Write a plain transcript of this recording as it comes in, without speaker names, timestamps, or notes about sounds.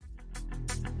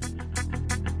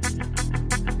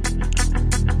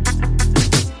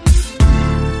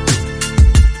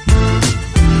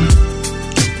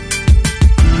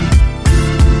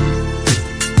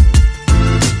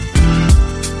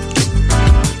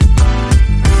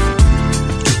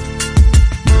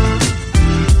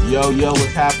Yo,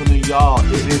 what's happening, y'all?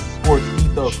 It is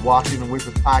SportsEthos, Washington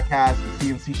Wizards podcast, the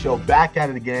CNC show, back at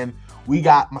it again. We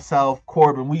got myself,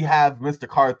 Corban. We have Mr.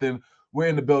 Carthan. We're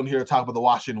in the building here to talk about the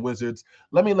Washington Wizards.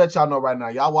 Let me let y'all know right now,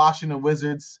 y'all Washington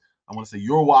Wizards, I want to say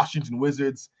your Washington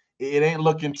Wizards, it ain't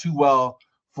looking too well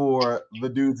for the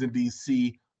dudes in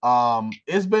D.C.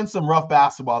 It's been some rough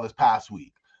basketball this past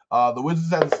week. The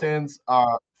Wizards, as it stands,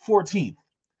 are 14th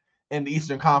in the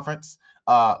Eastern Conference.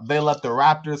 They let the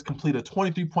Raptors complete a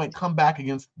 23-point comeback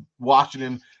against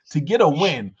Washington to get a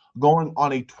win, going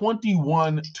on a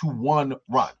 21-1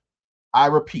 run. I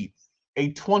repeat,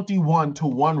 a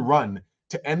 21-1 run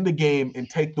to end the game and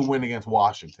take the win against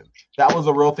Washington. That was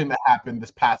a real thing that happened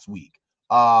this past week.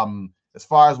 As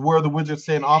far as where the Wizards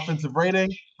stand offensive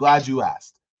rating, glad you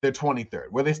asked. They're 23rd.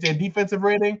 Where they stand defensive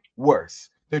rating, worse.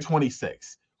 They're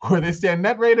 26th. Where they stand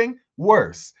net rating,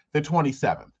 worse. They're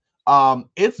 27th.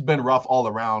 It's been rough all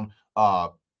around.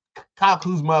 Kyle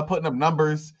Kuzma putting up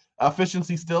numbers,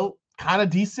 efficiency still kind of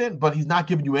decent, but he's not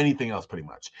giving you anything else pretty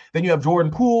much. Then you have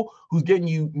Jordan Poole, who's getting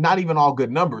you not even all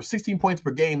good numbers, 16 points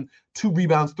per game, 2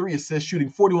 rebounds, 3 assists,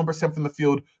 shooting 41% from the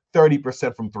field,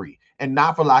 30% from three, and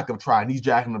not for lack of trying. He's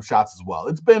jacking up shots as well.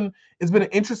 It's been an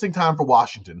interesting time for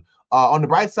Washington. On the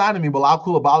bright side, I mean, Bilal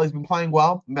Coulibaly's been playing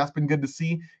well, and that's been good to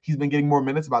see. He's been getting more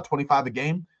minutes, about 25 a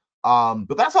game.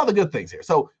 But that's all the good things here.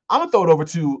 So I'm going to throw it over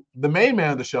to the main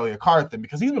man of the show here, Carthan,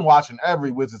 because he's been watching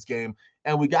every Wizards game,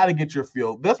 and we got to get your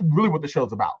feel. That's really what the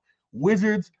show's about.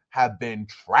 Wizards have been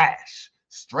trash,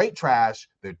 straight trash.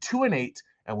 They're 2-8,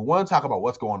 and we want to talk about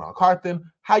what's going on. Carthan,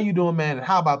 how you doing, man, and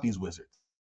how about these Wizards?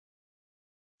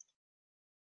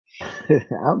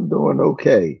 I'm doing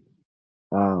okay.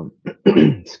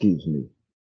 Excuse me.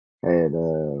 Had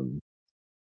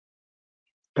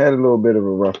had a little bit of a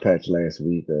rough patch last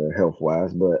week, health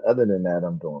wise, but other than that,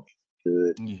 I'm doing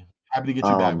good. Yeah, happy to get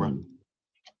you back, bro.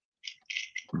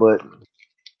 But as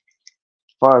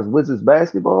far as Wizards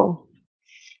basketball,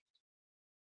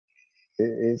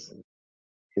 it's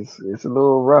it's a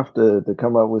little rough to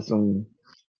come up with some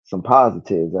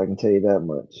positives. I can tell you that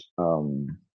much.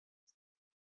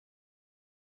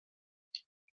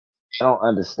 I don't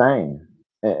understand,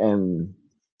 and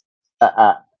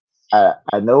I,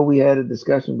 I know we had a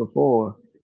discussion before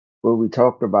where we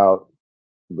talked about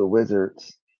the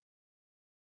Wizards.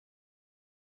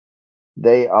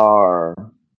 They are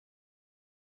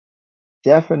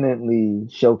definitely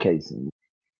showcasing.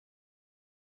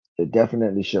 They're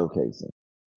definitely showcasing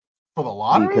For the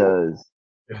lottery? because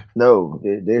no,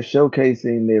 they're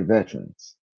showcasing their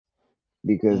veterans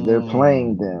because they're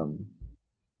playing them,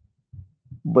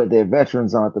 but their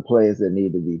veterans aren't the players that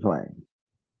need to be playing.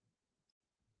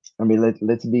 I mean,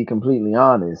 let's be completely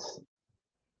honest.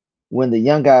 When the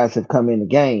young guys have come in the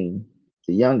game,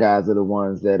 the young guys are the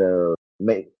ones that are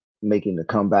making the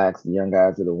comebacks. The young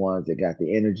guys are the ones that got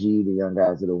the energy. The young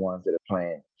guys are the ones that are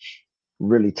playing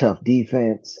really tough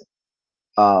defense.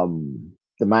 The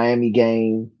Miami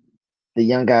game, the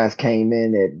young guys came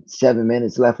in at 7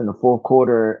 minutes left in the fourth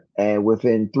quarter, and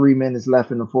within 3 minutes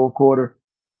left in the fourth quarter,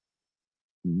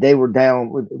 they were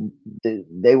down. They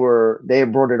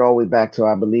had brought it all the way back to,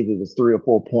 I believe it was 3 or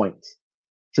 4 points,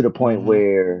 to the point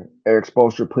where Eric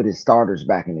Spoelstra put his starters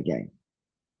back in the game.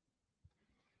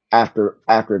 After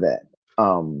that,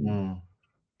 and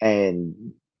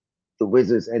the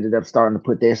Wizards ended up starting to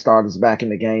put their starters back in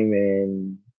the game,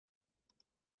 and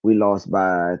we lost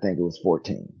by, I think it was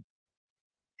 14.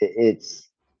 It's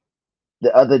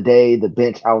the other day the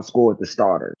bench outscored the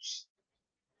starters.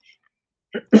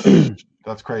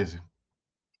 That's crazy.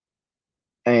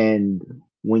 And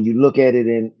when you look at it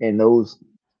in those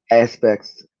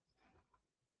aspects,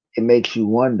 it makes you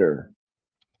wonder: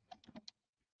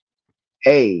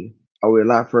 A, are we a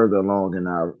lot further along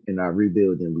in our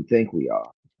rebuild than we think we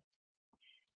are?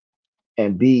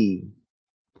 And B,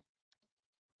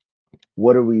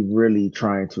 what are we really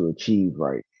trying to achieve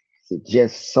right? Is it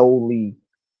just solely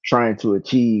trying to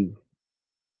achieve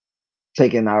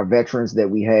taking our veterans that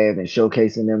we have and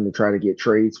showcasing them to try to get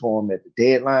trades for them at the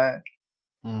deadline?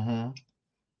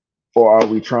 Or are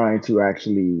we trying to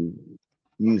actually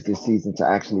use this season to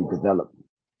actually develop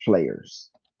players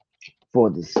for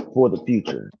the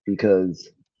future? Because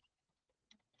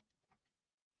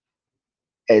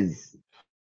as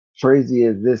crazy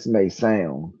as this may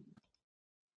sound,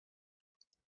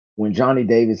 when Johnny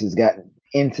Davis has gotten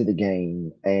into the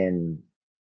game and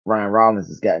Ryan Rollins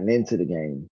has gotten into the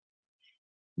game,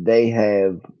 they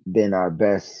have been our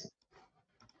best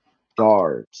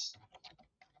guards.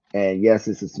 And yes,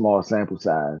 it's a small sample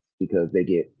size because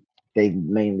they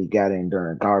mainly got in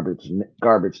during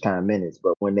garbage time minutes,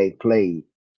 but when they played,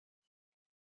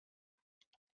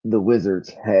 the Wizards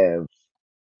have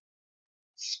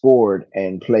scored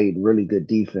and played really good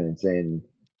defense, and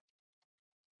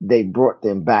they brought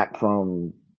them back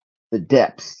from the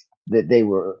depths that they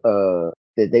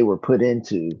were put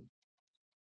into,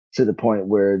 to the point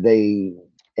where they,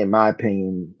 in my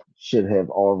opinion, should have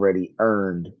already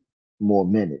earned more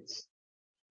minutes.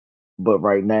 But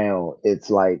right now, it's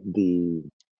like the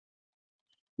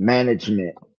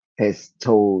management has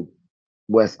told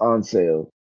Wes Unseld,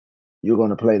 you're going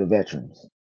to play the veterans.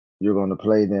 You're going to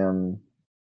play them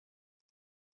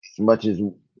as much as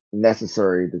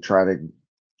necessary to try to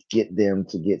get them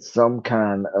to get some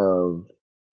kind of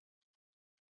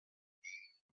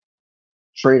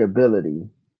tradability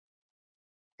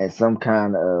and some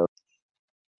kind of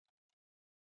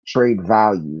trade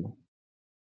value,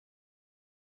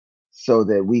 so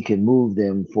that we can move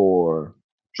them for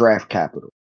draft capital.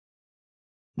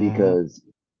 Mm-hmm. Because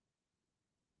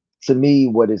to me,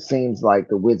 what it seems like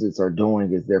the Wizards are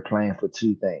doing is they're playing for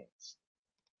two things.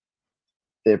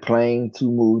 They're playing to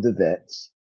move the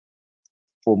vets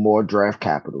for more draft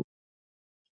capital,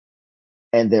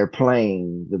 and they're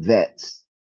playing the vets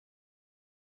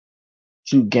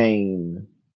to gain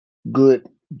good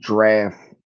draft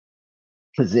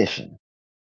position.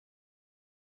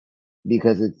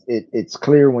 Because it's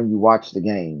clear when you watch the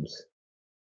games,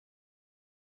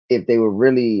 if they were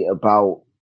really about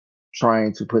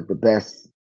trying to put the best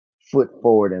foot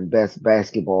forward and best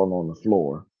basketball on the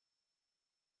floor,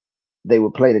 they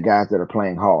would play the guys that are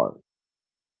playing hard.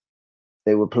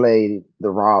 They would play the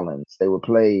Rollins. They would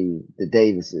play the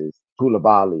Davises,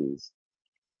 Koulibalys,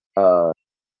 uh,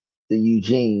 the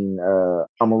Eugene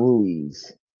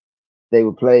Amaruis. They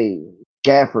would play.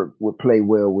 Gafford would play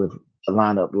well with a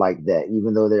lineup like that,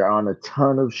 even though there aren't a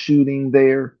ton of shooting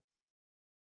there.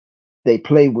 They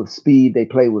play with speed. They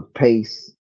play with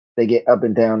pace. They get up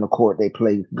and down the court. They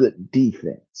play good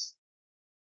defense.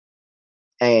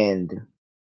 And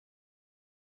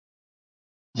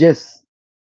just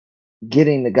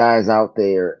getting the guys out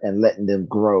there and letting them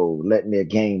grow, letting their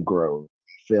game grow.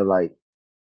 I feel like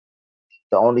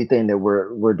the only thing that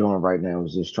we're doing right now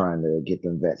is just trying to get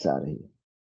them vets out of here.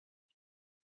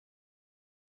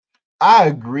 I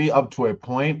agree up to a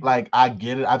point. Like I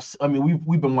get it. I mean,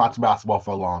 we've been watching basketball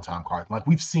for a long time, Carthan. Like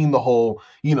we've seen the whole,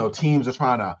 teams are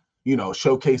trying to,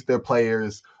 showcase their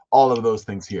players, all of those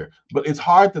things here. But it's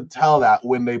hard to tell that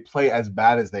when they play as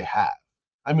bad as they have.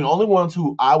 I mean, only ones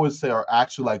who I would say are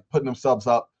actually like putting themselves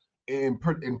up in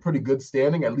pretty good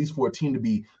standing, at least for a team to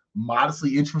be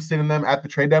modestly interested in them at the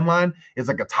trade deadline, is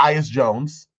like a Tyus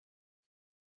Jones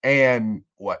and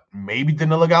what, maybe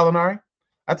Danilo Gallinari.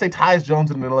 I'd say Tyus Jones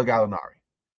and Danilo Gallinari.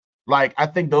 Like, I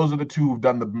think those are the two who've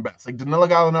done the best. Like, Danilo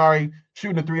Gallinari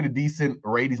shooting a three at a decent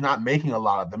rate. He's not making a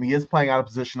lot of them. He is playing out of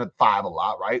position at 5 a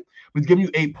lot, right? But he's giving you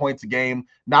 8 points a game.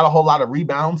 Not a whole lot of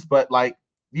rebounds, but, like,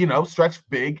 stretch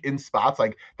big in spots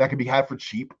like that could be had for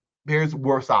cheap. There's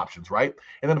worse options, right?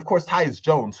 And then, of course, Tyus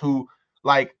Jones, who,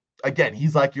 like, again,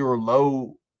 he's like your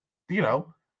low, you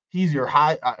know, he's your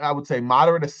high, I would say,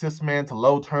 moderate assist man to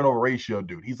low turnover ratio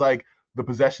dude. He's like the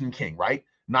possession king, right?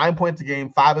 9 points a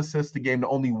game, 5 assists a game to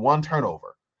only 1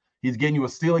 turnover. He's getting you a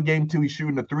steal a game too. He's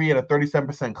shooting a 3 at a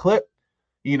 37% clip.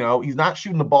 He's not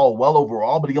shooting the ball well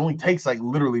overall, but he only takes like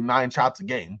literally 9 shots a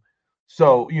game.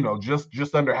 So,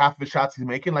 just under half of the shots he's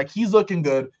making, like he's looking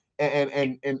good.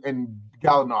 And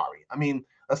Gallinari. I mean,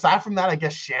 aside from that, I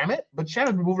guess Shamit, but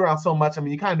Shamit's been moving around so much. I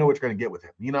mean, you kind of know what you're going to get with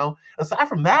him, Aside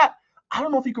from that, I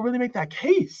don't know if you could really make that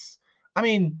case. I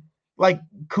mean, like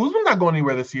Kuzma's not going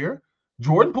anywhere this year.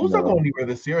 Jordan Poole's not going anywhere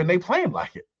this year, and they playing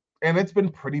like it. And it's been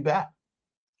pretty bad.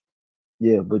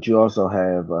 Yeah, but you also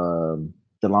have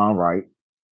DeLon Wright.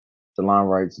 DeLon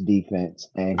Wright's defense,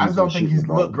 and I just don't think he's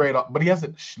looked great, but he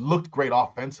hasn't looked great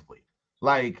offensively.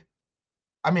 Like,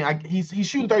 I mean, he's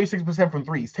shooting 36% from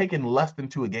 3. He's taking less than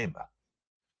 2 a game, though.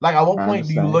 Like, at what point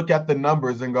do you look at the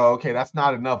numbers and go, okay, that's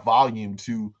not enough volume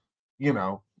to,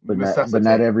 but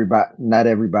not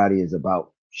everybody is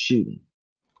about shooting.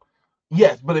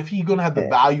 Yes, but if he's gonna have the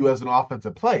value as an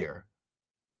offensive player,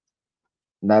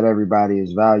 not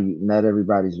everybody's value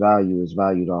is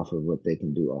valued off of what they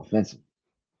can do offensively.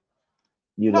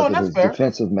 You look at his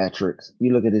defensive metrics.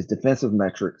 You look at his defensive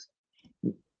metrics.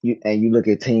 You look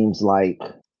at teams like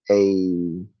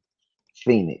a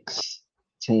Phoenix,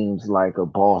 teams like a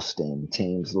Boston,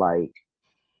 teams like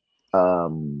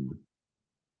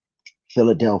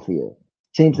Philadelphia,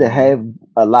 teams that have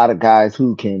a lot of guys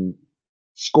who can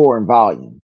score in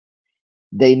volume.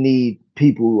 They need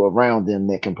people around them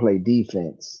that can play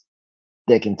defense,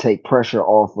 that can take pressure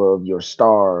off of your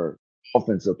star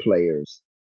offensive players,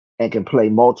 and can play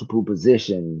multiple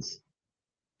positions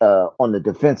on the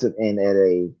defensive end at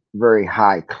a very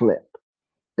high clip.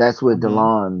 That's where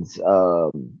DeLon's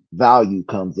value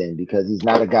comes in, because he's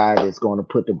not a guy that's going to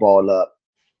put the ball up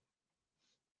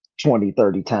 20,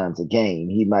 30 times a game.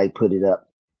 He might put it up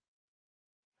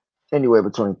anywhere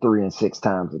between 3 and 6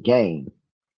 times a game.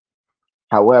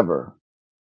 However,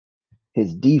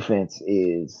 his defense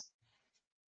is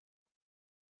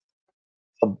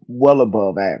well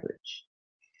above average.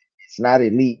 It's not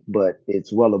elite, but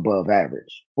it's well above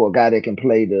average for a guy that can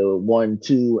play the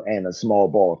 1-2 and a small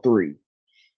ball 3.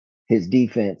 His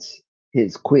defense,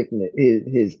 his quickness,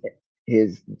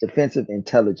 his defensive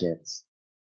intelligence,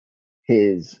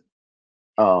 his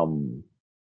um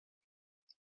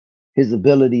his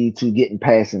ability to get in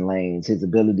passing lanes, his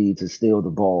ability to steal the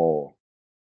ball,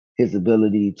 his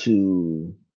ability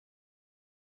to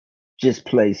just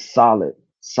play solid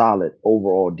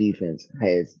overall defense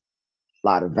has a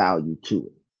lot of value to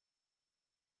it.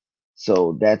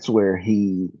 So that's where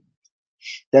he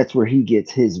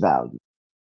gets his value.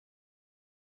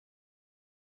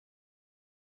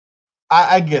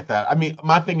 I get that. I mean,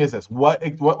 my thing is this: what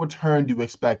return do you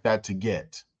expect that to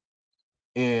get?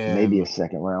 Maybe a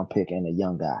second round pick and a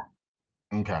young guy.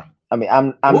 Okay. I mean,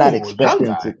 I'm not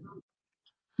expecting to.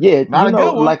 Yeah, not a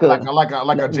good one. Like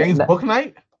a James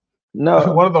Bouknight.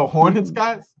 No, one of the Hornets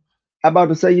guys. I'm about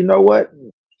to say, you know what?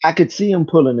 I could see him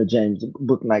pulling a James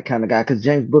Bouknight kind of guy, because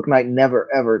James Bouknight never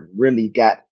ever really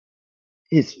got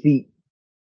his feet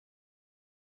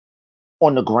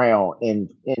on the ground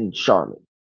in Charlotte.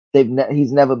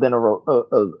 He's never been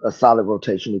a solid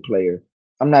rotational player.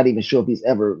 I'm not even sure if he's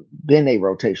ever been a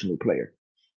rotational player,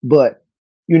 but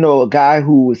a guy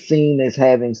who was seen as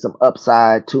having some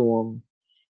upside to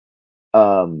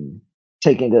him,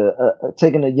 taking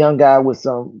a young guy with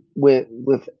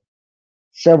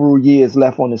several years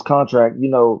left on his contract.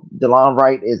 DeLon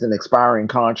Wright is an expiring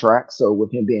contract, so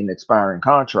with him being an expiring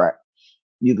contract,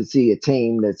 you could see a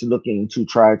team that's looking to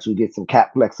try to get some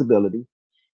cap flexibility,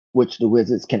 which the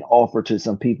Wizards can offer to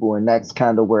some people, and that's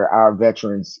kind of where our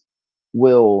veterans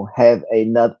will have a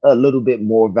little bit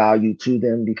more value to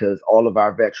them, because all of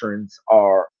our veterans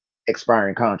are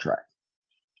expiring contracts.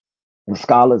 And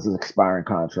Scholars is expiring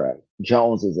contract.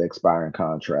 Jones is expiring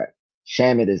contract.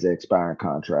 Shamet is an expiring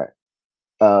contract.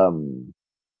 DeLon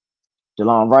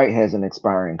Wright has an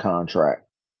expiring contract.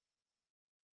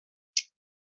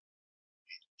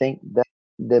 I think that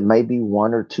there may be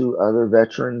one or two other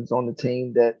veterans on the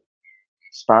team that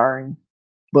expiring,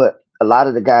 but a lot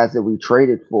of the guys that we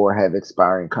traded for have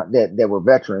expiring that were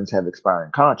veterans have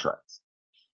expiring contracts.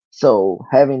 So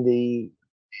having the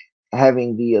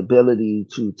ability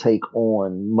to take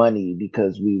on money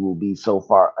because we will be so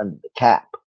far under the cap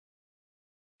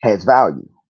has value.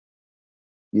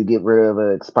 You get rid of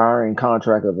an expiring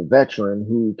contract of a veteran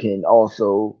who can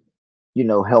also,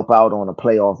 help out on a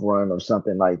playoff run or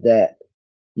something like that.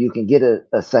 You can get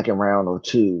a second round or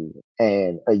two,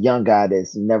 and a young guy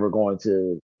that's never going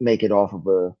to make it off of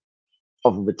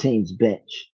a team's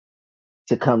bench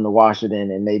to come to Washington,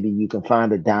 and maybe you can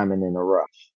find a diamond in the rough.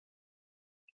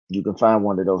 You can find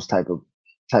one of those type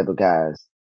of guys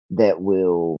that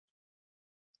will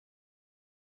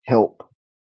help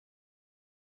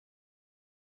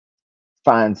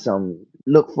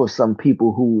look for some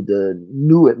people who the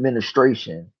new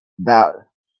administration value.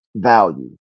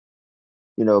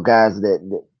 Guys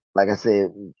that like I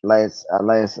said last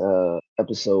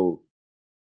episode,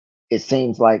 it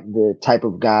seems like the type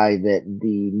of guy that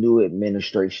the new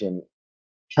administration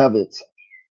covets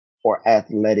are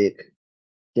athletic,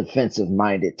 defensive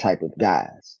minded type of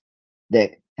guys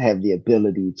that have the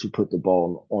ability to put the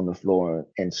ball on the floor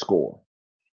and score.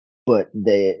 But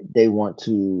they want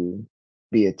to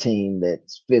be a team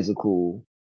that's physical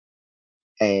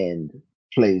and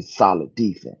plays solid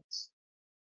defense.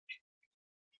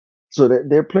 So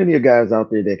there are plenty of guys out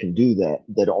there that can do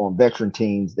that are on veteran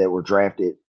teams that were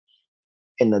drafted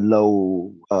in the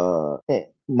low,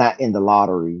 not in the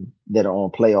lottery, that are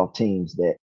on playoff teams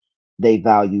that they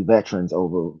value veterans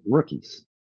over rookies.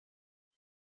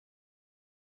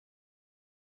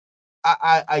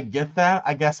 I get that.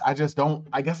 I guess I don't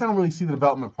really see the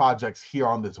development projects here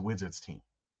on this Wizards team.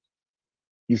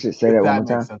 You should say that one more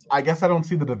time. Sense. I guess I don't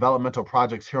see the developmental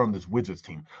projects here on this Wizards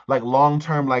team. Like long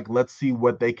term, like let's see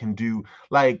what they can do.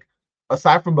 Like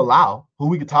aside from Bilal, who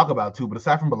we could talk about too, but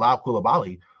aside from Bilal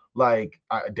Coulibaly, like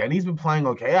Denny's been playing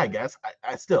okay, I guess.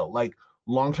 I still like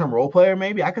long-term role player,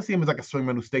 maybe. I could see him as like a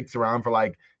swingman who sticks around for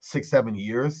like 6-7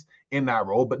 years in that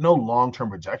role, but no long-term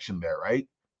projection there, right?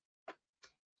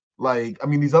 Like, I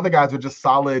mean, these other guys are just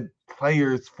solid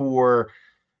players for,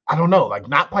 I don't know, like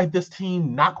not quite this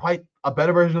team, not quite a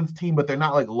better version of the team, but they're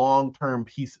not like long-term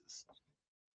pieces.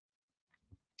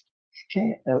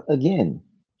 Again,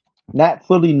 Not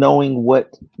fully knowing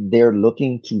what they're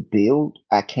looking to build,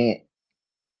 I can't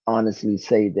honestly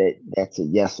say that that's a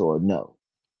yes or a no.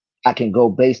 I can go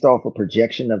based off a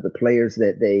projection of the players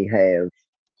that they have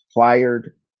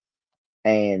acquired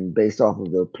and based off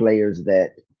of the players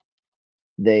that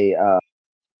they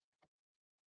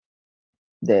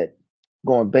that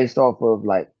going based off of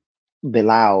like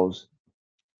Bilal's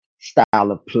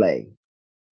style of play.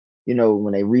 You know,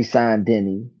 when they re-signed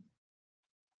Denny,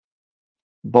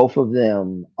 both of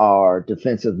them are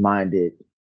defensive minded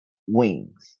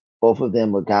wings. Both of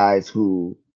them are guys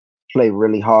who play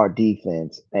really hard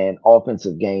defense and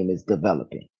offensive game is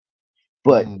developing.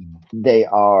 But Mm. they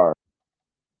are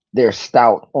they're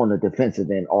stout on the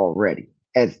defensive end already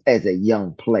as a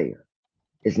young player.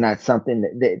 It's not something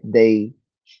that they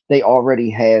already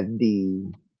have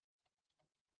the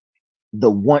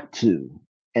want to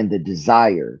and the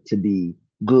desire to be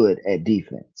good at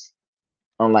defense.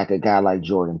 Unlike a guy like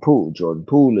Jordan Poole. Jordan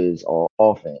Poole is all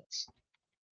offense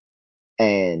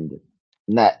and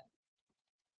not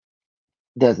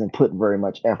doesn't put very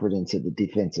much effort into the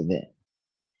defensive end.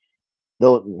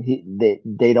 Though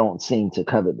they don't seem to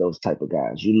covet those type of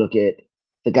guys. You look at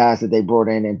the guys that they brought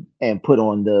in and put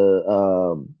on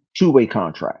the two-way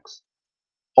contracts.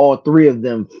 All three of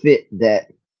them fit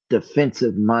that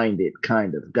defensive minded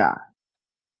kind of guy.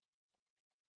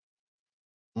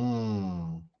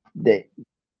 Mm. That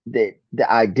the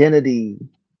identity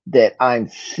that I'm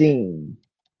seeing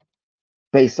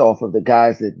based off of the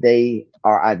guys that they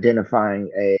are identifying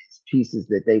as pieces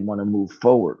that they want to move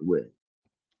forward with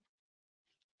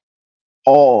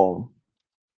all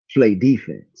play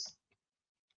defense.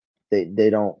 They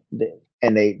don't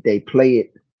and they play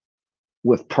it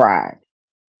with pride.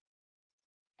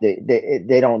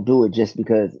 They don't do it just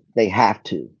because they have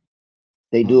to.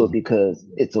 They do it Mm. because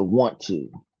it's a want to.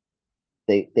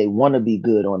 They want to be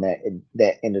good on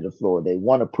that end of the floor. They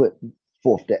want to put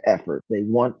forth the effort. They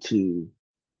want to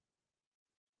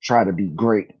try to be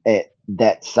great at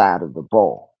that side of the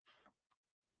ball.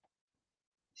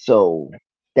 So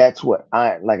that's what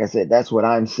like I said, that's what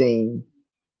I'm seeing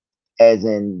as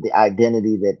in the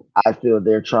identity that I feel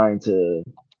they're trying to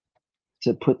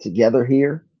put together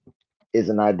here is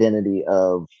an identity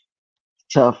of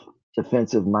tough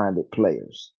defensive minded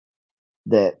players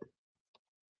that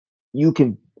you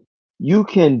can you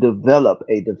can develop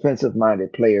a defensive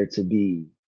minded player to be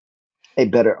a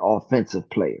better offensive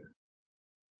player.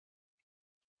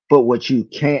 But what you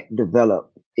can't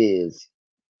develop is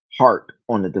heart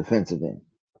on the defensive end.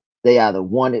 They either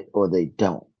want it or they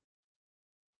don't.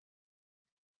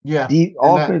 Yeah, The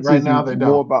and that offense right is now they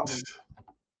more don't. about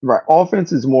right.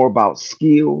 Offense is more about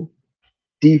skill.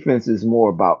 Defense is more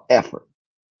about effort.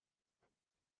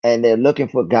 And they're looking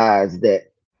for guys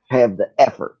that have the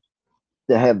effort,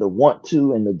 that have the want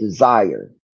to and the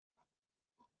desire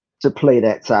to play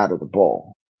that side of the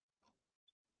ball.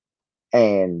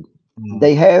 And Mm.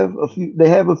 they have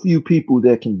a few people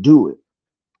that can do it.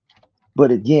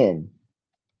 But again,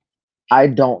 I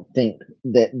don't think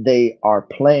that they are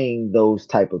playing those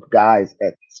type of guys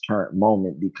at this current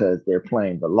moment because they're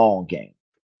playing the long game.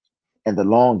 And the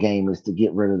long game is to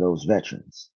get rid of those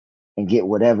veterans and get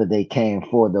whatever they can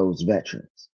for those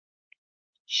veterans.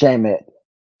 Shamet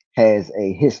has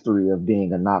a history of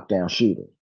being a knockdown shooter.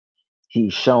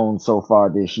 He's shown so far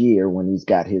this year when he's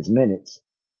got his minutes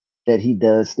that he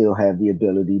does still have the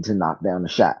ability to knock down a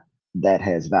shot. That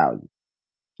has value.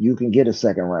 You can get a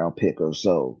second round pick or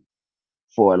so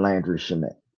for Landry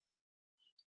Shamet.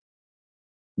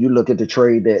 You look at the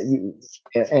trade that you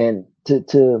and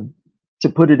to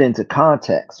put it into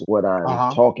context, what I'm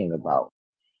Uh-huh. talking about.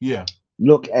 Yeah.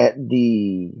 Look at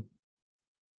the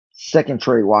second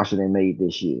trade Washington made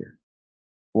this year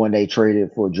when they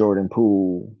traded for Jordan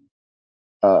Poole.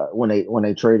 When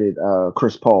they traded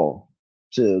Chris Paul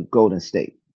to Golden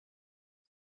State,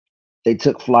 they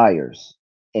took flyers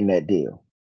in that deal.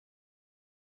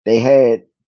 They had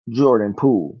Jordan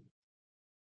Poole,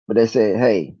 but they said,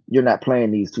 "Hey, you're not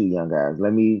playing these two young guys.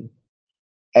 Let me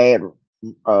add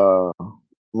uh,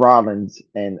 Rollins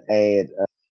and add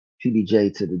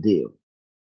PBJ to the deal."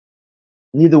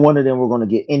 Neither one of them were going to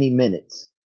get any minutes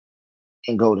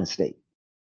in Golden State,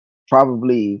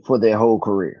 probably for their whole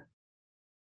career,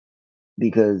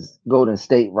 because Golden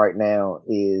State right now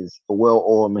is a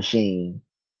well-oiled machine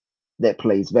that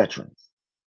plays veterans.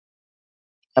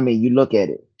 I mean, you look at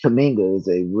it. Kaminga is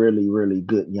a really, really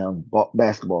good young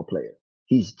basketball player.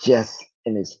 He's just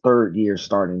in his third year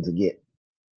starting to get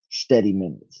steady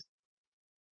minutes.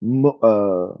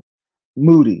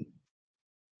 Moody,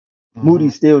 Mm-hmm.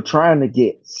 Moody's still trying to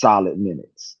get solid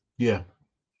minutes Yeah.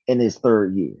 in his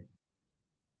third year.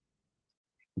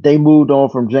 They moved on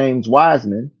from James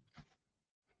Wiseman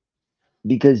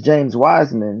because James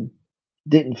Wiseman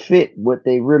didn't fit what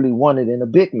they really wanted in a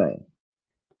big man.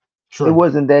 It True.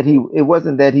 wasn't that he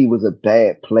was a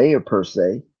bad player per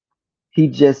se. He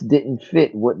just didn't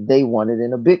fit what they wanted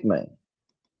in a big man.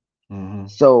 Mm-hmm.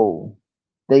 So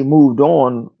they moved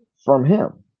on from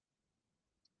him.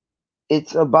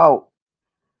 It's about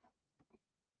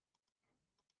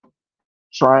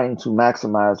trying to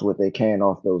maximize what they can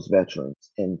off those veterans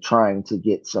and trying to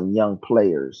get some young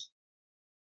players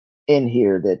in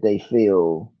here that they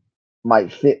feel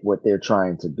might fit what they're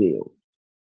trying to build.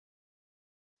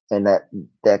 And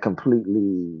that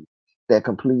completely that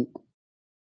complete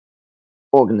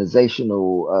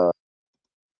organizational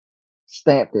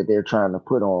stamp that they're trying to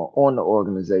put on the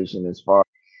organization as far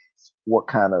as what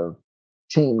kind of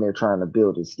team they're trying to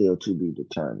build is still to be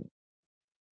determined.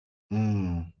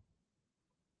 Mm.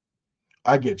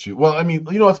 I get you. Well, I mean,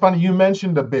 it's funny. You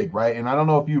mentioned a big, right? And I don't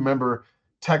know if you remember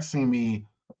texting me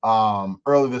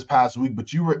earlier this past week,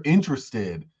 but you were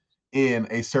interested in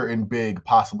a certain big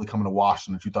possibly coming to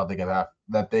Washington that you thought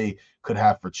they could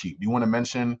have for cheap. Do you want to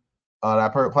mention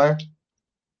that player?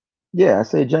 Yeah, I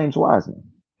say James Wiseman.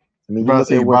 I mean, I'm you about to look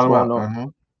say at you brought what's him going up. on. Uh-huh.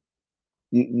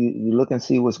 You look and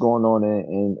see what's going on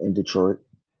in Detroit.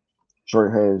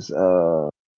 Detroit has a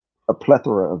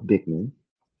plethora of big men,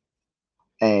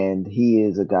 and he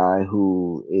is a guy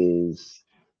who is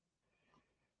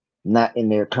not in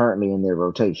there currently in their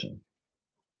rotation.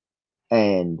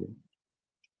 And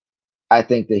I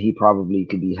think that he probably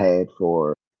could be had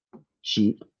for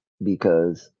cheap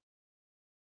because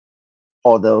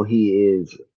although he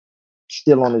is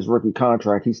still on his rookie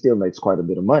contract, he still makes quite a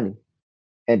bit of money.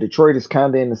 And Detroit is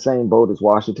kind of in the same boat as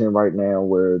Washington right now,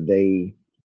 where they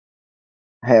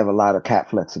have a lot of cap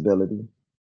flexibility.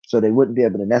 So they wouldn't be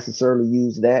able to necessarily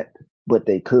use that, but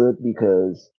they could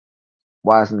because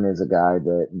Wiseman is a guy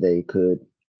that they could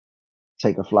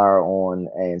take a flyer on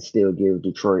and still give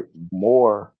Detroit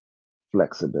more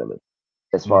flexibility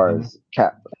as far Mm-hmm.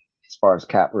 as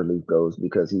cap relief goes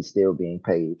because he's still being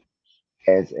paid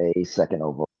as a second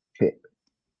overall pick.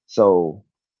 So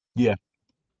Yeah.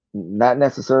 not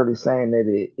necessarily saying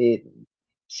that it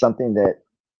something that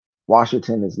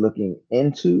Washington is looking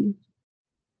into,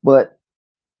 but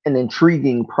an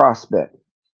intriguing prospect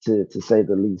to say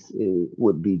the least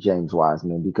would be James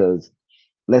Wiseman because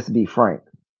let's be frank,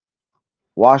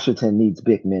 Washington needs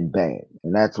big men bad,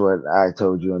 and that's what I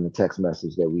told you in the text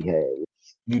message that we had.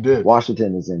 You did.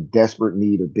 Washington is in desperate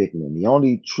need of big men. The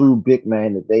only true big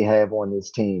man that they have on this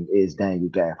team is Daniel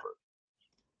Gafford,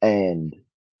 and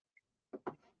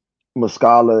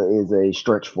Muscala is a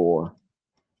stretch four.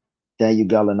 Daniel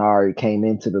Gallinari came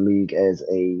into the league as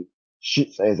a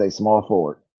small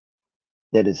forward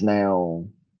that is now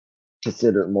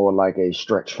considered more like a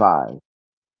stretch five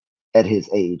at his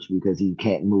age because he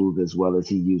can't move as well as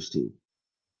he used to.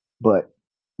 But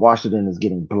Washington is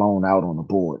getting blown out on the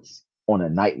boards on a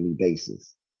nightly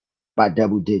basis by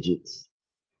double digits.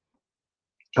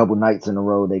 A couple nights in a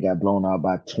row, they got blown out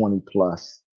by 20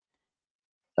 plus.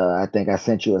 I think I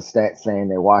sent you a stat saying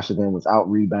that Washington was out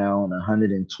rebound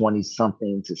 120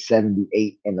 something to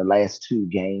 78 in the last two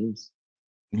games.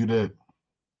 You did.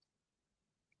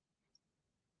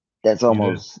 That's You did.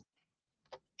 almost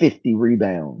 50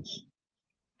 rebounds.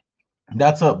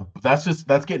 That's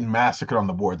getting massacred on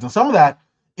the boards, and some of that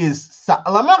is.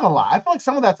 I'm not gonna lie. I feel like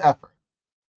some of that's effort.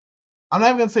 I'm not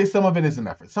even gonna say some of it isn't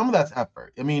effort. Some of that's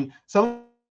effort. I mean, some of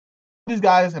these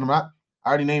guys, and I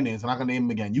already named names. I'm not gonna name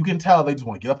them again. You can tell they just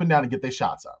want to get up and down and get their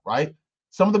shots up, right?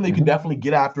 Some of them they can Mm-hmm. definitely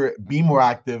get after it, be more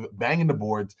active, banging the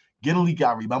boards, get a leak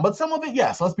out rebound. But some of it,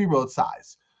 yes, let's be real, it's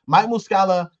size. Mike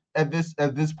Muscala at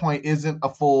this point isn't a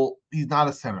full. He's not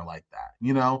a center like that.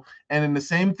 And in the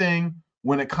same thing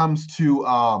when it comes to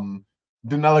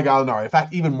Danilo Gallinari. In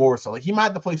fact, even more so. Like he might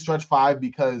have to play stretch five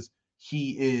because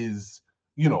he is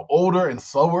older and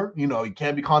slower. He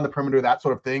can't be calling the perimeter, that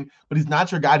sort of thing. But he's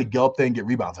not your guy to get up there and get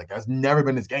rebounds. Like that's never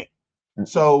been his game. Mm-mm.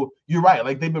 So you're right.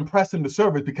 Like they've been pressing the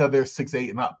service because they're 6'8"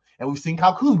 and up. And we've seen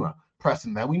Kyle Kuzma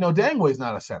pressing that. We know dang well he's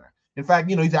not a center. In fact,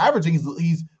 he's averaging,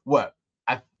 he's what,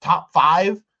 at top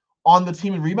 5 on the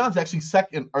team in rebounds, actually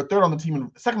second or third on the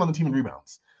team, second on the team in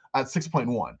rebounds at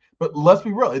 6.1. But let's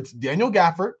be real, it's Daniel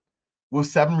Gafford with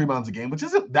 7 rebounds a game, which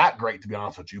isn't that great to be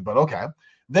honest with you, but okay.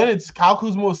 Then it's Kyle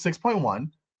Kuzma with 6.1,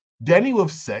 Denny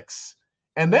with 6,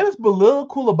 and then it's Bilal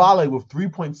Coulibaly with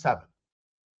 3.7.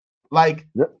 Like,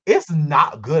 Yep. it's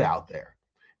not good out there.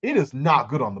 It is not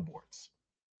good on the boards.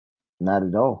 Not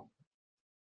at all.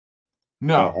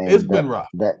 No, it's And been rough.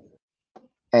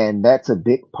 that's a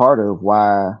big part of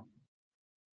why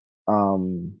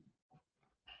um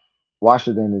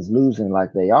Washington is losing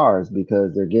like they are is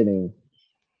because they're getting,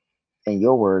 in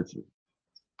your words,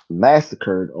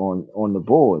 massacred on the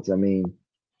boards. I mean,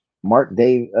 not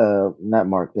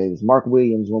Mark Davis, Mark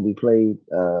Williams when we played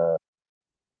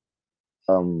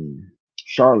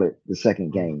Charlotte the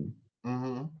second game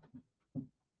Mm-hmm.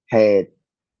 had,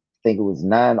 I think it was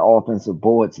 9 offensive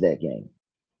boards that game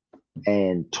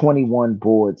and 21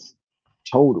 boards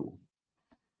total.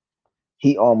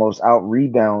 He almost out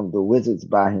rebounded the Wizards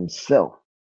by himself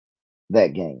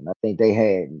that game. I think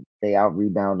they out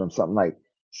rebounded them something like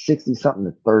 60 something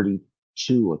to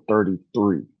 32 or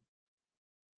 33.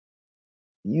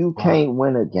 You Wow. can't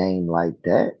win a game like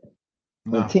that.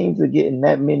 When No, teams are getting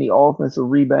that many offensive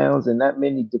rebounds and that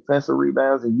many defensive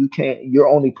rebounds, and you're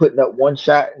only putting up one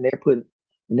shot, and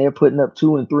they're putting up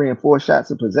 2 and 3 and 4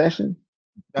 shots of possession.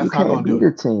 You that's not can't going to do beat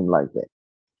it. a team like that.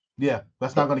 Yeah,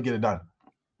 that's not going to get it done.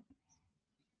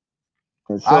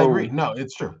 And I agree. so No,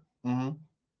 it's true. Mm-hmm.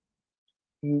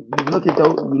 you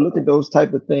look at those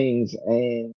type of things,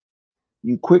 and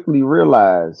you quickly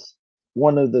realize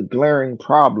one of the glaring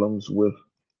problems with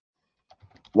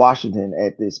Washington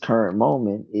at this current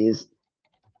moment is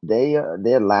their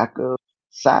lack of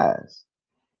size,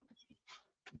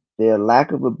 their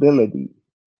lack of ability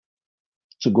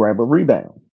to grab a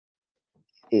rebound.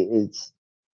 It's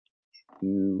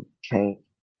you can't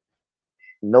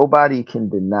nobody can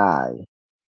deny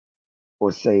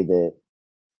or say that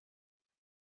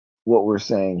what we're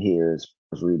saying here as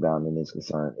far as rebounding is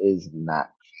concerned is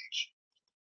not.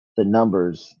 The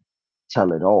numbers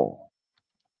tell it all.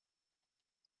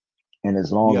 And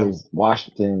as long Yeah. as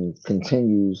Washington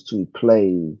continues to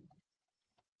play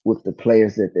with the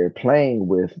players that they're playing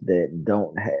with that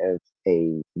don't have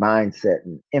a mindset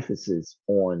and emphasis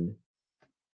on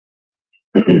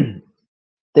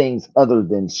things other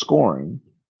than scoring,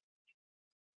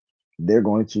 they're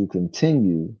going to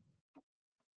continue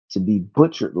to be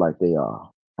butchered like they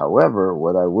are. However,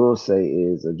 what I will say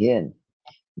is, again,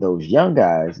 those young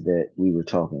guys that we were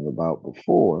talking about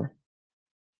before,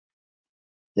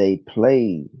 they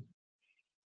play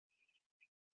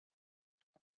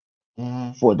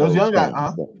Mm-hmm. for Those those young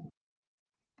guys. things.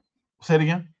 Say it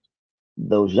again.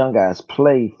 Those young guys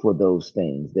play for those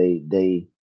things. They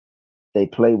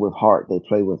play with heart. They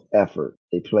play with effort.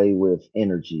 They play with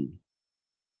energy,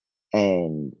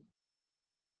 and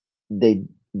they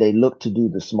they look to do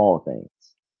the small things: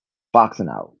 boxing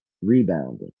out,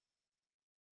 rebounding.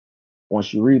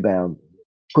 Once you rebound,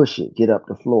 push it, get up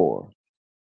the floor,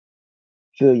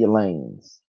 fill your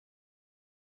lanes,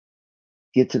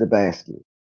 get to the basket,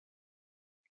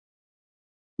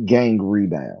 gang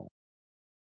rebound,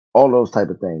 all those type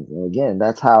of things. And again,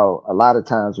 that's how a lot of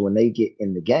times when they get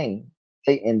in the game,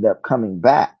 they end up coming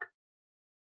back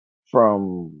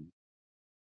from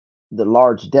the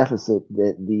large deficit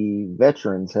that the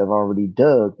veterans have already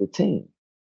dug the team.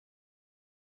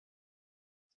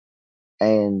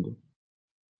 And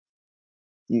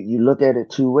you look at it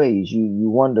two ways. You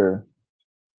wonder,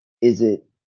 is it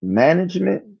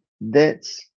management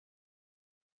that's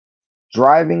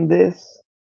driving this,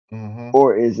 Mm-hmm.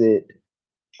 or is it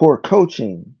poor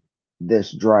coaching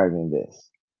that's driving this?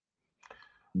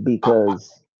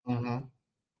 Because Mm-hmm.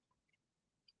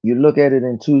 you look at it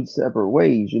in two separate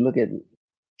ways.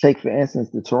 Take for instance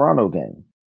the Toronto game.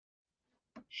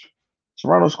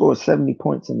 Toronto scored 70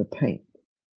 points in the paint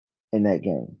in that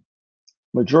game.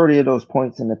 Majority of those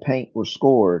points in the paint were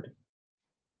scored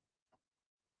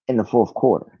in the fourth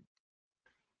quarter.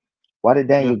 Why did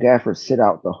Yeah. Daniel Gafford sit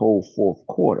out the whole fourth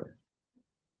quarter?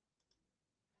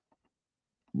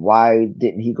 Why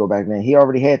didn't he go back then? He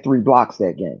already had 3 blocks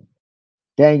that game.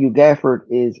 Daniel Gafford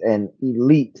is an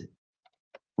elite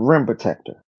rim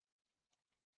protector.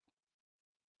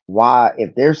 Why,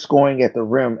 if they're scoring at the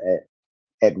rim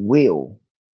at will,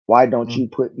 why don't Mm. you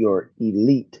put your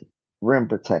elite rim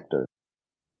protector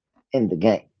in the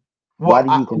game? Why Well,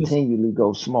 do you continually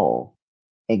go small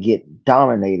and get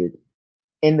dominated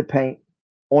in the paint,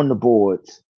 on the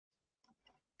boards,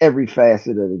 every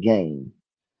facet of the game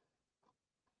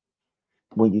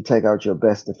when you take out your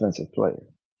best defensive player?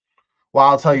 well,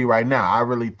 I'll tell you right now, I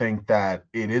really think that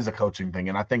it is a coaching thing.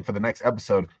 And I think for the next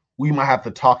episode, we might have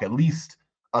to talk at least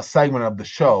a segment of the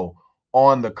show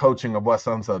on the coaching of Wes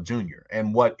Unseld Jr.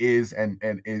 and what is and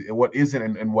what isn't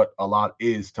and what a lot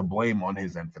is to blame on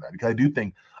his end for that. Because I do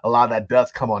think a lot of that does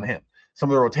come on him. Some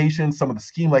of the rotations, some of the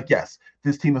scheme, like, yes,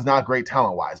 this team is not great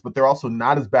talent-wise, but they're also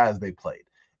not as bad as they played.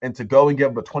 And to go and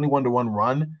give a 21-1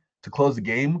 run to close the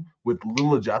game with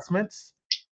little adjustments,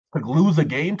 to lose a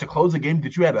game, to close a game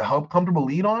that you had a comfortable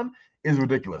lead on is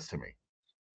ridiculous to me.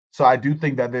 So I do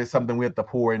think that there's something we have to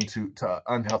pour into to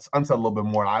unset a little bit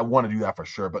more. I want to do that for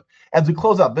sure. But as we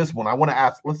close out this one, I want to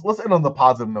ask. Let's end on the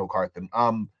positive note, Carthan.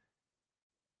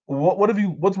 What have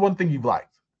you? What's one thing you've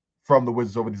liked from the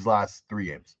Wizards over these last 3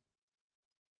 games?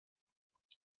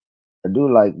 I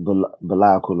do like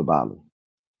Bilal Koulibaly.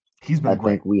 He's been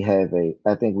great.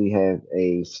 I think we have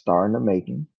a star in the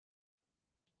making.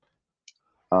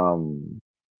 Um,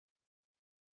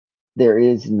 there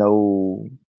is no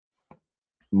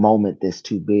moment that's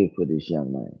too big for this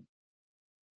young man.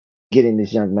 Getting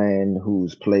this young man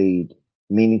who's played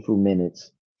meaningful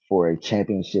minutes for a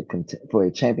for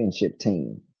a championship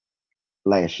team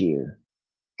last year,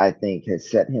 I think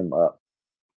has set him up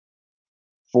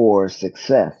for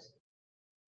success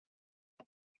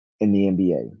in the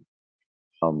NBA.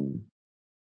 Um,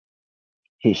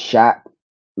 his shot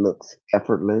looks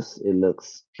effortless. It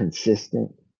looks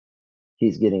consistent.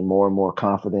 He's getting more and more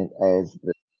confident as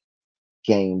the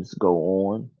games go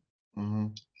on. Mm-hmm.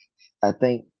 I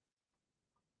think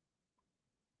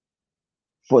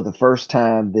for the first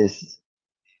time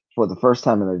for the first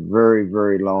time in a very,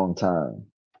 very long time,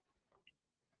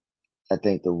 I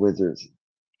think the Wizards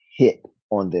hit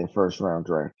on their first round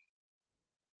draft.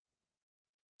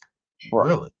 Right.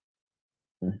 Really?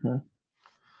 hmm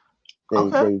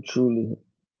Okay. they truly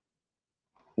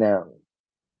now,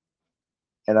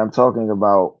 and I'm talking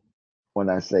about when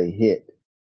I say hit,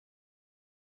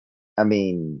 I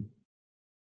mean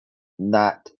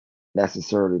not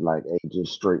necessarily like a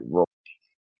just straight roll.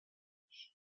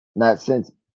 Not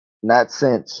since, not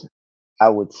since I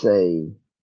would say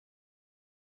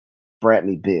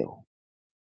Bradley Bill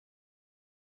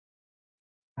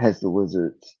has the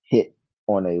Wizards hit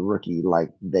on a rookie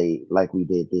like we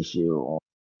did this year.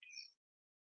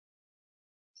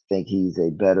 Think he's a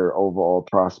better overall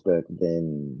prospect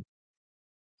than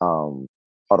um,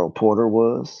 Otto Porter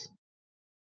was.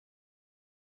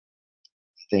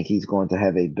 Think he's going to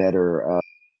have a better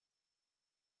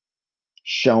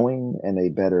showing and a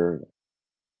better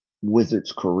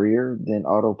Wizards career than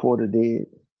Otto Porter did.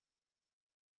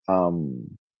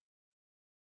 Um,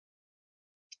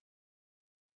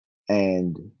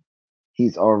 and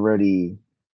he's already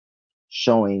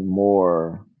showing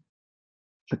more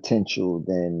potential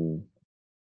than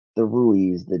the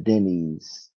Ruiz, the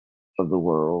Denny's of the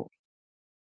world.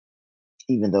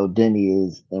 Even though Denny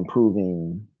is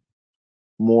improving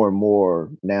more and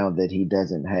more now that he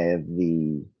doesn't have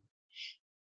the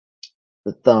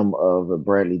thumb of a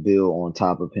Bradley Beal on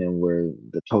top of him, where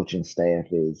the coaching staff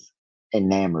is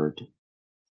enamored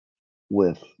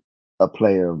with a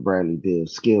player of Bradley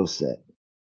Beal's skill set.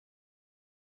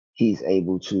 He's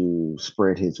able to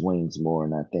spread his wings more,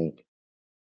 and I think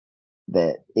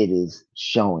that it is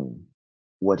showing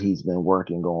what he's been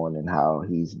working on and how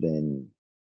he's been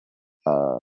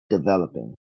uh,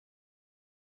 developing.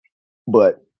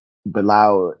 But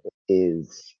Bilal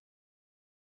is,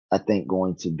 I think,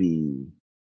 going to be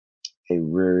a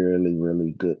really,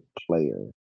 really good player,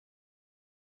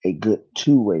 a good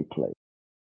two-way player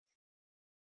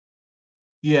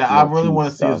Yeah, I once really he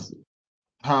want to see his. starts.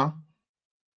 Huh?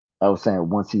 I was saying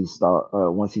once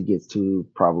he gets to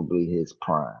probably his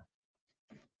prime.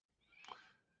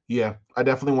 Yeah, I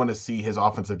definitely want to see his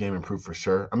offensive game improve for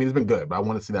sure. I mean, it's been good, but I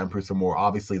want to see that improve some more.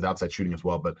 Obviously, the outside shooting as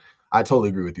well, but I totally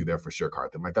agree with you there for sure,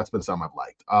 Carthan. Like that's been something I've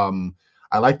liked.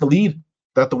 I like the lead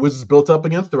that the Wizards built up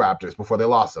against the Raptors before they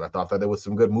lost it. I thought that there was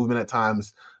some good movement at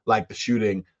times, like the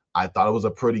shooting. I thought it was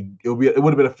it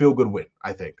would have been a feel good win,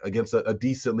 I think, against a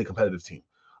decently competitive team.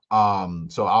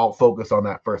 So I'll focus on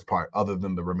that first part, other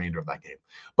than the remainder of that game.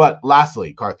 But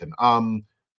lastly, Carthan,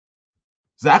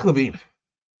 Zach Lavine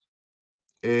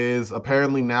is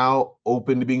apparently now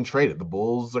open to being traded. The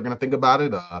Bulls are going to think about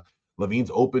it. Levine's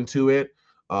open to it.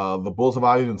 The Bulls have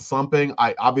already been slumping.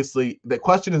 The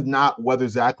question is not whether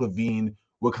Zach Lavine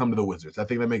will come to the Wizards. I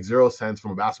think that makes zero sense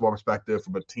from a basketball perspective,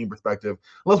 from a team perspective,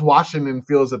 unless Washington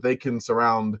feels that they can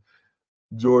surround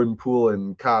Jordan Poole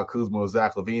and Kyle Kuzma with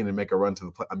Zach Lavine and make a run to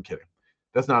the play. I'm kidding.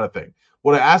 That's not a thing.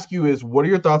 What I ask you is, what are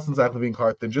your thoughts on Zach Lavine,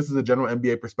 Carthan, just as a general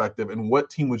NBA perspective, and what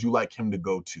team would you like him to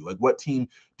go to? Like, what team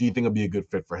do you think would be a good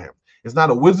fit for him? It's not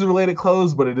a Wizard-related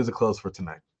close, but it is a close for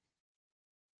tonight.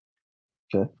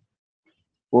 Okay.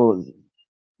 Well,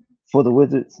 for the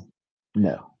Wizards,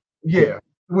 no. Yeah, that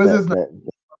Wizards. that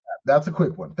That's a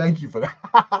quick one. Thank you for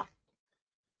that.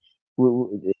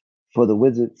 for the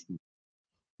Wizards,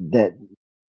 that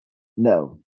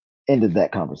no. Ended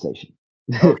that conversation.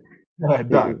 Okay,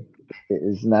 done.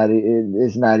 It's not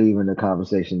even a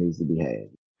conversation needs to be had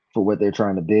for what they're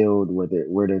trying to build,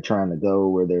 where they're trying to go,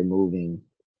 where they're moving.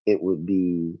 It would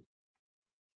be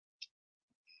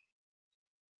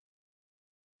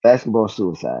basketball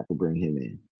suicide to bring him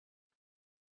in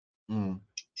Mm.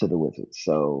 to the Wizards.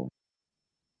 So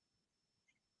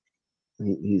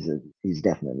he's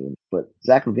definitely in. But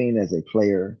Zach Lavine as a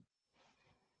player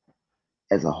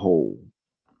as a whole,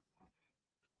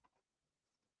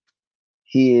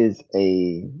 he is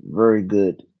a very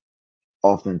good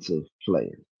offensive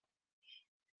player.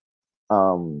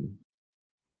 Um,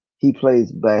 he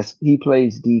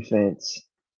plays defense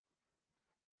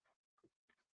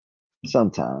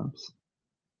sometimes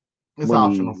It's when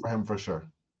optional he for him for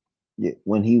sure. yeah,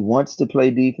 when he wants to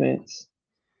play defense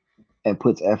and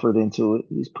puts effort into it,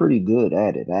 he's pretty good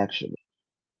at it actually.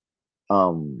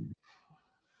 Um,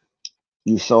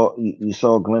 you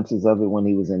saw glimpses of it when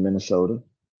he was in Minnesota,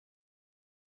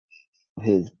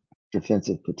 his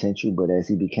defensive potential, but as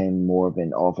he became more of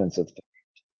an offensive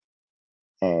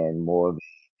and more of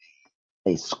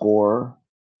a scorer,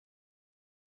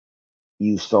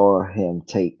 you saw him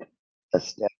take a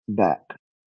step back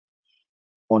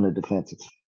on the defensive.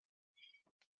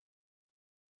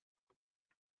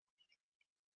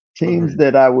 Teams Agreed.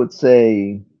 that I would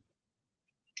say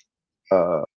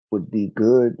uh, would be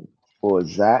good for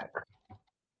Zach.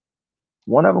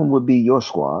 One of them would be your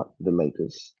squad, the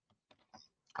Lakers.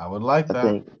 I would like I that.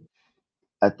 think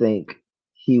I think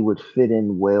he would fit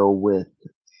in well with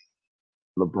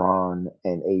LeBron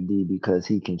and AD because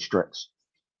he can stretch.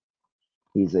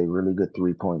 He's a really good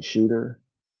 3-point shooter,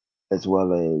 as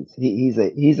well as he's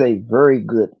a very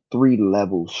good 3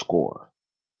 level scorer.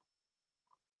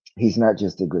 He's not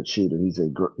just a good shooter; he's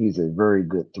a very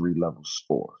good 3 level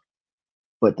scorer.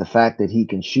 But the fact that he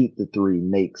can shoot the three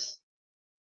makes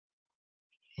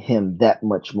him that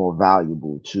much more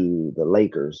valuable to the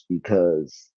Lakers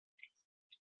because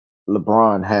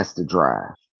LeBron has to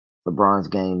drive. LeBron's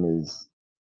game is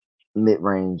mid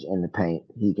range in the paint.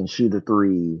 He can shoot a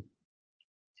three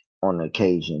on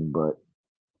occasion, but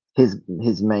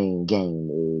his main game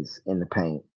is in the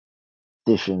paint,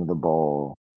 dishing the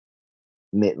ball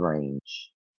mid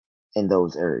range in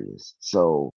those areas.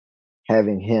 So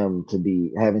having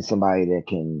somebody that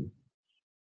can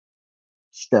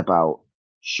step out,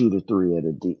 shoot a three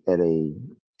at a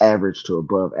average to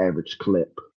above average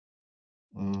clip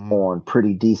Hmm. on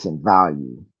pretty decent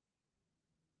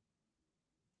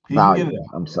He can get it volume. up.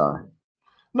 I'm sorry.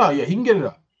 No, yeah, he can get it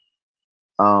up.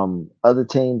 Other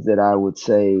teams that I would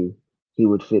say he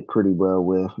would fit pretty well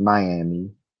with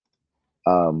Miami.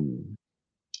 Um,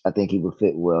 I think he would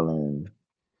fit well in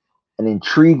an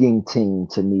intriguing team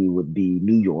to me would be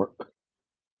New York.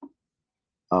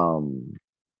 Um,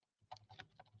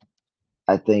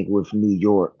 I think with New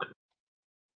York,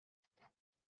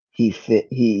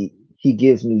 he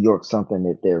gives New York something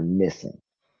that they're missing.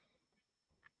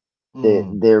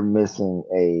 Mm. They're missing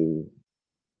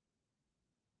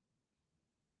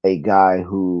a guy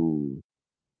who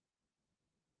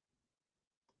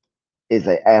is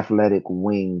an athletic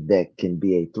wing that can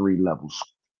be a 3 level.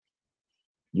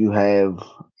 You have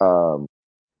um,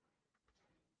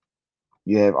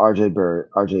 you have RJ Bird.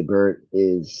 RJ Bird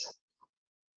is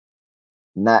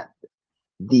not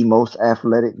the most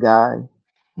athletic guy,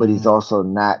 but he's Hmm. also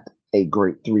not a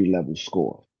great 3 level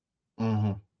scorer.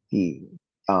 Hmm. He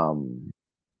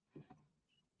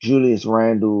Julius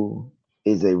Randle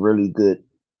is a really good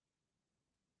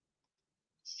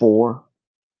 4,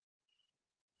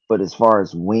 but as far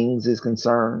as wings is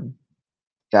concerned,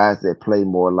 guys that play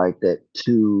more like that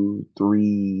 2,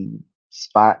 3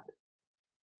 spot,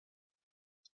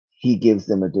 he gives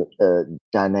them a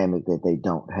dynamic that they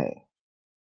don't have.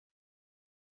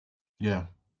 Yeah.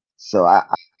 So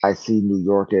I see New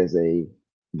York as a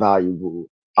valuable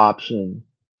option.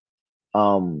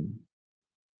 Um,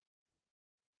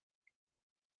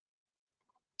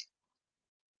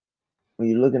 when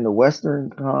you look in the Western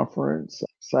Conference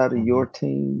outside of Hmm. your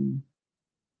team,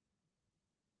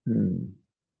 hmm,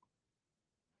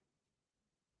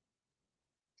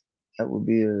 that would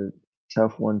be a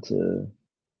tough one to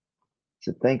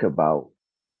think about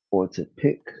or to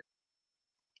pick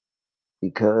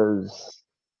because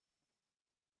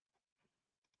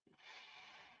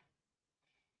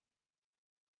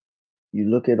you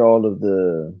look at all of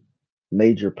the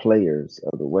major players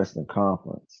of the Western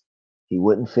Conference. He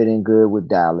wouldn't fit in good with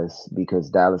Dallas because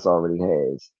Dallas already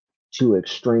has 2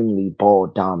 extremely ball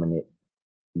dominant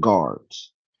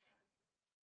guards.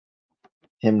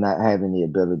 Him not having the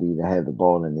ability to have the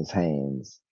ball in his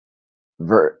hands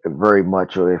very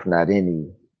much, or if not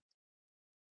any,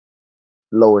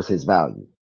 lowers his value.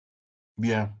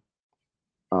 Yeah.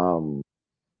 Um,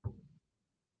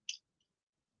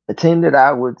 a team that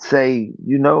I would say,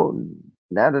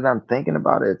 now that I'm thinking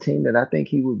about it, a team that I think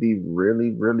he would be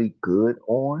really, really good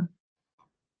on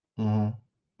Hmm.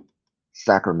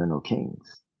 Sacramento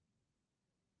Kings.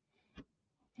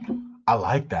 I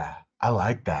like that.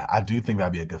 I do think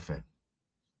that'd be a good fit.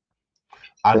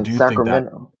 I think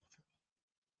Sacramento,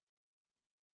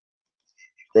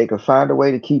 they could find a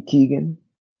way to keep Keegan.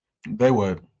 They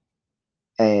would.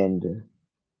 And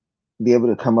be able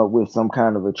to come up with some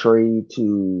kind of a trade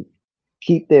to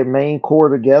keep their main core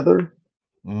together.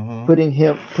 Mm-hmm.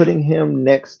 Putting him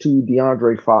next to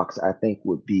DeAndre Fox, I think,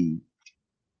 would be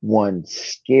one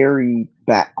scary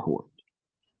backcourt.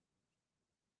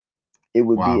 It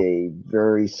would be a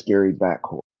very scary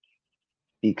backcourt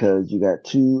because you got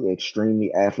two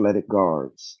extremely athletic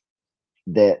guards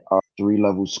that are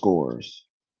 3-level scorers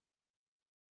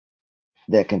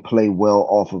that can play well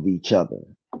off of each other.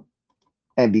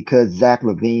 And because Zach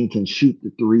Lavine can shoot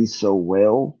the three so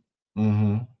well,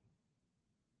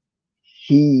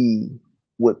 he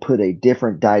would put a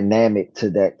different dynamic to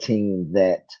that team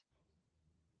that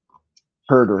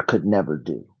Herter could never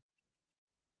do.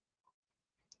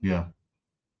 Yeah.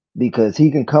 Because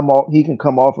he can come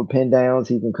off of pin downs,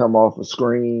 he can come off of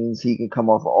screens, he can come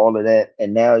off of all of that.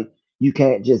 And now you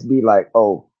can't just be like,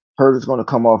 oh, Herter's going to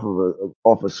come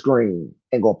off a screen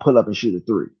and go pull up and shoot a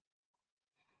three.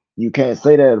 You can't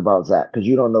say that about Zach because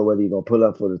you don't know whether he's going to pull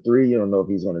up for the three. You don't know if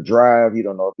he's going to drive. You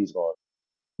don't know if he's going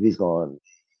to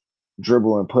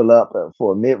dribble and pull up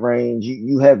for a mid range.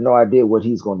 You have no idea what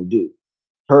he's going to do.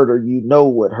 Herter, you know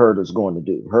what Herter's going to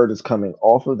do. Herter's coming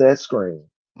off of that screen.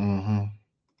 Mm-hmm.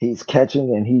 He's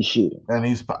catching and he's shooting.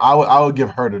 And I would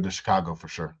give Herter to Chicago for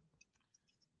sure.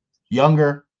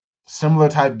 Younger, similar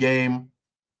type game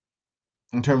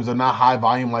in terms of not high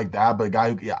volume like that, but a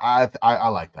guy who, I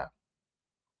like that.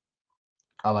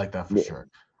 I like that for sure.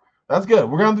 That's good.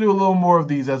 We're going to do a little more of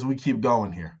these as we keep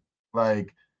going here.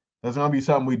 Like, there's going to be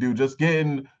something we do. Just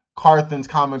getting Carthan's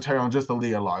commentary on just the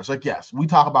league at large. Like, yes, we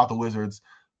talk about the Wizards,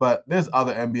 but there's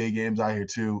other NBA games out here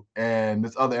too, and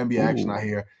there's other NBA action out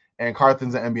here, and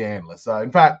Carthan's an NBA analyst.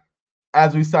 In fact,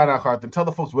 as we sign out, Carthan, tell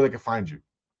the folks where they can find you.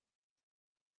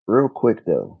 Real quick,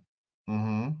 though.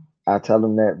 Mm-hmm. I'll tell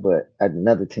them that, but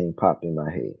another team popped in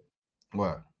my head.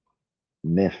 What?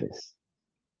 Memphis.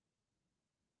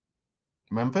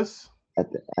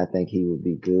 I think he would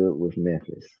be good with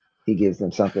Memphis. He gives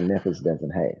them something Memphis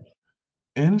doesn't have.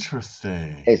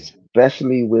 Interesting.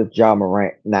 Especially with Ja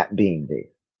Morant not being there.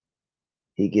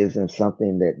 He gives them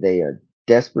something that they are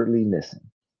desperately missing.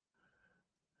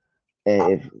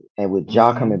 And with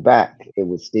Ja coming back, it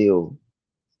would still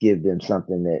give them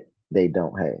something that they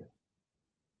don't have.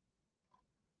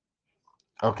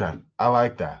 Okay, I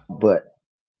like that. But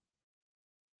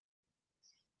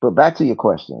back to your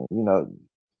question,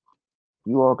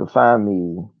 you all can find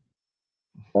me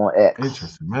on X.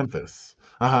 Interesting. Memphis.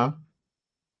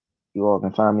 You all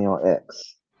can find me on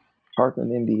X. Carthan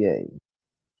NBA.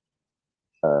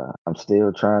 I'm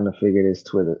still trying to figure this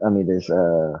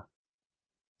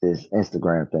this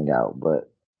Instagram thing out,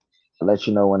 but I'll let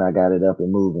you know when I got it up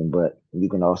and moving. But you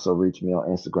can also reach me on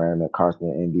Instagram at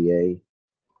Carthan NBA.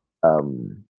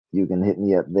 You can hit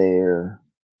me up there.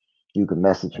 You can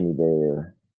message me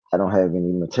there. I don't have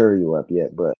any material up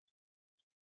yet, but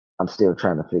I'm still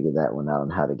trying to figure that one out on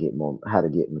how to get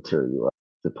material up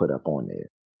to put up on there.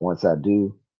 Once I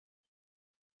do,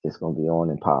 it's gonna be on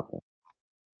and popping.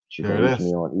 You can reach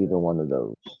me on either one of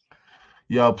those.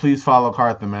 Yo, please follow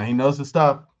Carthan, man. He knows his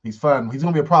stuff. He's fun. He's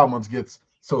gonna be a problem once he gets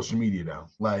social media down.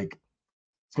 Like,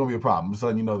 it's gonna be a problem. I'm just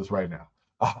letting you know this right now.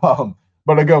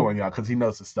 But a good one, y'all, because he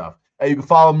knows his stuff. Hey, you can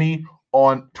follow me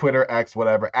on Twitter, X,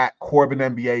 whatever, at Corban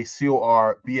NBA,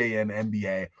 Corban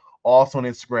NBA. Also on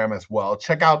Instagram as well.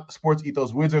 Check out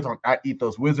SportsEthos Wizards on at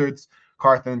Ethos Wizards.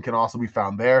 Carthan can also be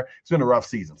found there. It's been a rough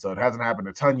season, so it hasn't happened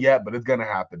a ton yet, but it's going to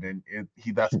happen, and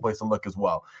that's the place to look as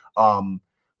well.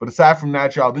 But aside from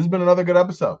that, y'all, this has been another good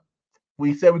episode.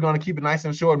 We said we're going to keep it nice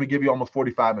and short, and we give you almost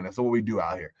 45 minutes. That's what we do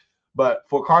out here. But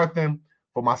for Carthan,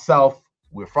 for myself,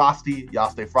 we're Frosty.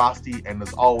 Y'all stay frosty, and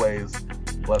as always,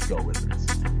 let's go Wizards.